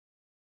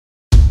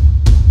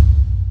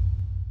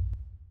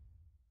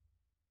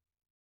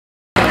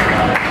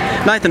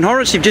Nathan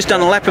Hauritz, you've just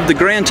done a lap of the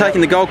ground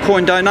taking the gold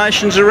coin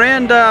donations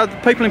around.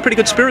 People in pretty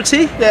good spirits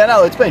here? Yeah,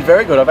 no, it's been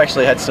very good. I've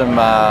actually had some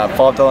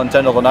 $5 and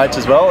 $10 notes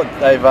as well.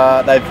 They've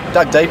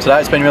dug deep today.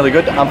 It's been really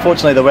good.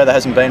 Unfortunately, the weather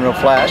hasn't been real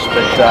flash, but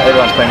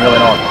everyone's been really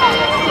nice.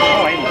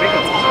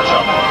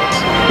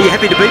 Are you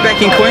happy to be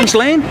back in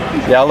Queensland?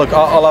 Yeah, look,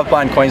 I love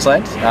playing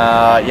Queensland.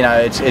 You know,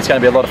 it's going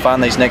to be a lot of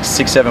fun these next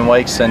 6-7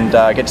 weeks, and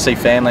get to see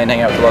family and hang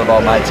out with a lot of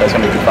old mates, so it's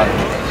going to be good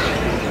fun.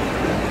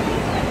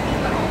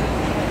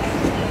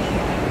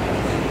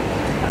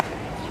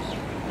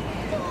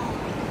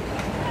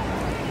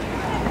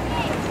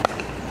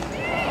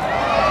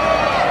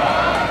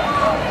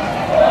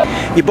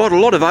 You bought a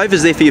lot of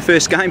overs there for your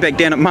first game back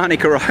down at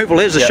Manuka Oval.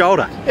 There's the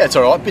shoulder. Yeah, it's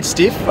all right. A bit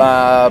stiff,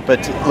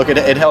 but look,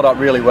 it held up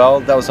really well.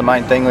 That was the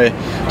main thing. We're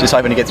just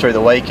hoping to get through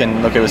the week,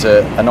 and look, it was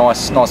a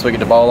nice wicket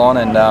to bowl on,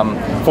 and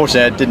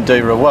fortunately it didn't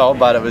do real well,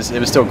 but it was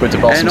still good to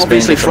bowl some spin. And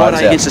obviously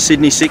Friday against the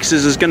Sydney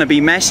Sixers is going to be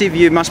massive.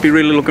 You must be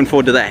really looking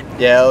forward to that.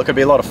 Yeah, look, it'll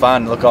be a lot of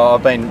fun. Look,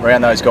 I've been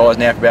around those guys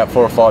now for about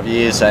 4 or 5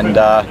 years, and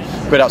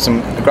built up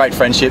some great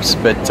friendships.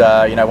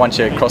 But you know, once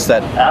you cross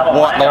that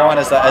white line,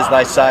 as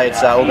they say,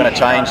 it's all going to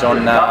change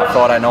on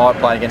Friday night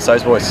playing against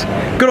those boys.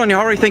 Good on you,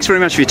 Hauritz. Thanks very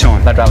much for your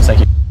time. No dramas,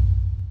 thank you.